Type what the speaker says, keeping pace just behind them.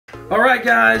Alright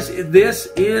guys, this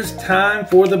is time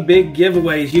for the big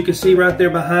giveaways. You can see right there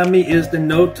behind me is the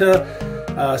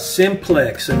Nokta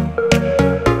Simplex. And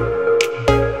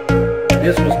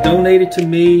this was donated to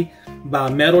me by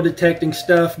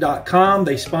MetalDetectingStuff.com.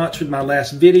 They sponsored my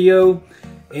last video,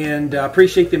 and I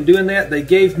appreciate them doing that. They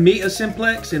gave me a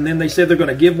Simplex, and then they said they're going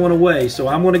to give one away. So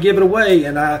I'm going to give it away,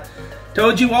 and I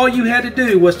told you all you had to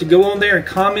do was to go on there and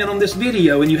comment on this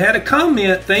video. And you had to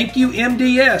comment, "Thank you,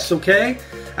 MDS," okay?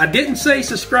 I didn't say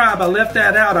subscribe. I left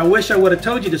that out. I wish I would have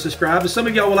told you to subscribe. If some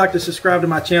of y'all would like to subscribe to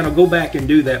my channel, go back and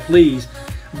do that, please.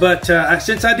 But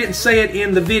since I didn't say it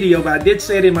in the video, but I did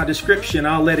say it in my description,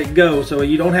 I'll let it go. So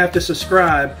you don't have to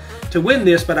subscribe to win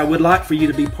this, but I would like for you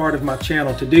to be part of my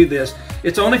channel to do this.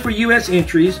 It's only for US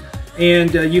entries,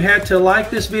 and you had to like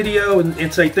this video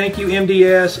and say thank you,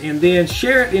 MDS, and then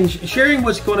share it. And sharing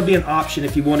was going to be an option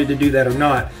if you wanted to do that or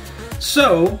not.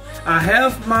 So I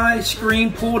have my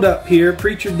screen pulled up here,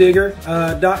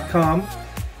 PreacherDigger.com,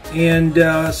 and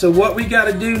so what we got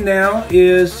to do now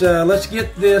is let's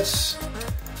get this.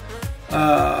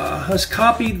 Let's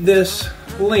copy this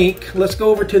link. Let's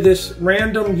go over to this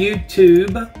random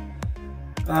YouTube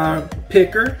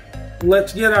picker.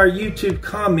 Let's get our YouTube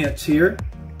comments here,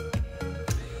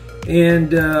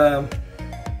 and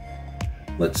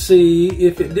let's see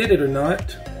if it did it or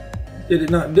not. Did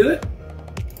it not do it?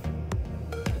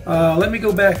 Let me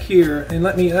go back here and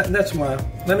that's why.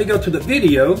 Let me go to the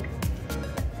video,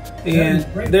 and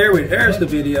there's the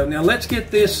video. Now let's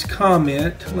get this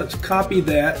comment. Let's copy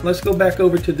that. Let's go back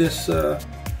over to this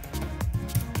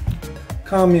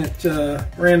comment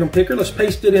random picker. Let's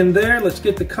paste it in there. Let's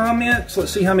get the comments.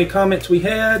 Let's see how many comments we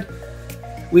had.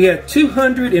 We had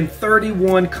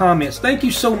 231 comments. Thank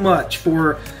you so much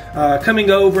for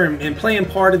coming over and playing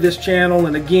part of this channel.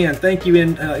 And again, thank you,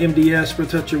 MDS, for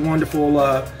such a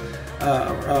wonderful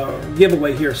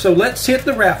giveaway here. So let's hit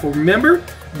the raffle. Remember,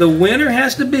 the winner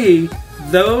has to be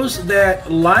those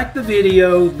that like the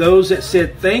video, those that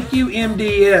said thank you,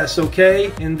 MDS,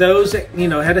 okay, and those that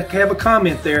had to have a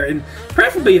comment there, and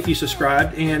preferably if you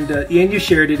subscribed and you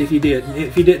shared it if you did.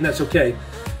 If you didn't, that's okay.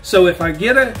 So if I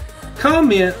get a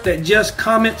comment that just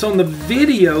comments on the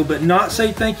video but not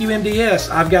say thank you, MDS,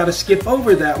 I've got to skip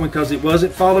over that one because it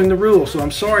wasn't following the rules. So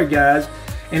I'm sorry, guys.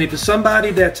 And if it's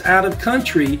somebody that's out of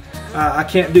country, I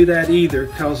can't do that either,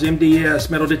 because MDS,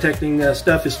 Metal Detecting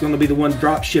Stuff, is going to be the one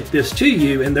drop ship this to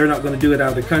you, and they're not going to do it out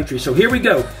of the country. So here we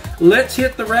go. Let's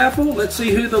hit the raffle. Let's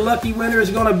see who the lucky winner is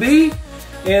going to be.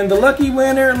 And the lucky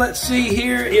winner, let's see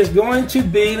here, is going to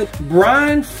be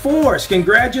Brian Force.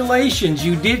 Congratulations,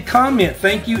 you did comment.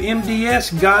 Thank you,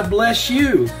 MDS. God bless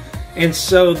you. And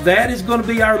so that is going to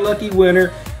be our lucky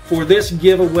winner for this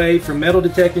giveaway from Metal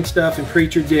Detecting Stuff and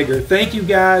Preacher Digger. Thank you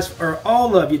guys, for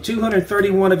all of you,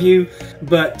 231 of you.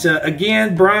 But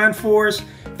again, Brian Force,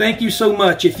 thank you so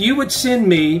much. If you would send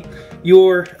me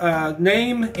your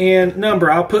name and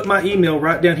number, I'll put my email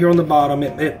right down here on the bottom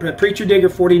at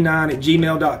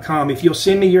preacherdigger49@gmail.com. If you'll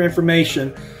send me your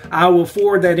information, I will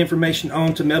forward that information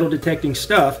on to Metal Detecting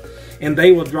Stuff, and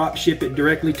they will drop ship it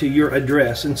directly to your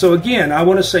address. And so again, I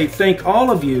want to say thank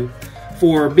all of you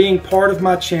for being part of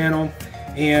my channel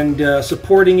and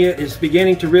supporting it. It's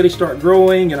beginning to really start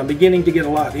growing, and I'm beginning to get a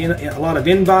lot of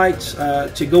invites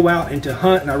to go out and to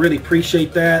hunt, and I really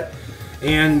appreciate that.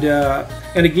 And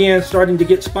again, starting to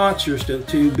get sponsors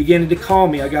to beginning to call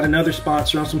me. I got another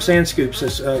sponsor on some sand scoops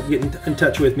that's getting in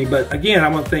touch with me. But again, I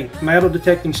want to thank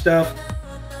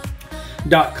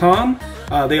MetalDetectingStuff.com.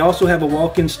 They also have a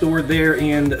walk-in store there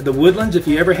in the Woodlands. If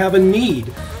you ever have a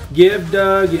need, give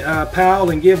Doug Powell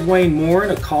and give Wayne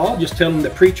Morin a call. Just tell them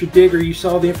that Preacher Digger, you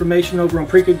saw the information over on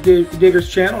Preacher Digger's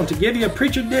channel, and to give you a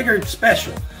Preacher Digger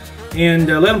special. And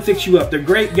let them fix you up. They're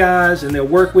great guys, and they'll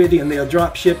work with you, and they'll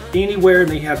drop ship anywhere,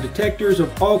 and they have detectors of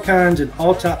all kinds and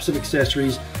all types of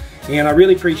accessories. And I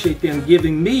really appreciate them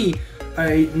giving me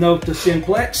a Nokta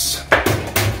Simplex.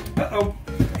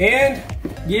 And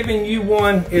giving you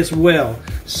one as well.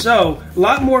 So a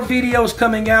lot more videos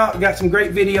coming out. Got some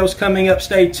great videos coming up.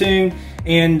 Stay tuned.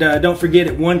 And don't forget,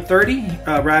 at 1:30,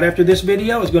 right after this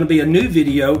video, is going to be a new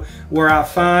video where I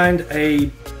find a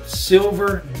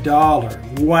silver dollar.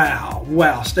 Wow,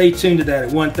 wow. Stay tuned to that.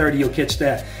 At 1:30, you'll catch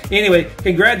that. Anyway,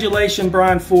 congratulations,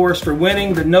 Brian Forrest, for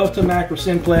winning the Nokta Makro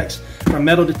Simplex from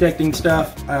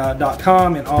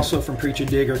MetalDetectingStuff.com and also from Preacher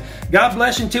Digger. God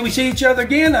bless you until we see each other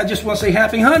again. I just want to say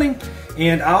happy hunting,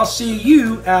 and I'll see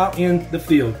you out in the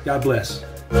field. God bless.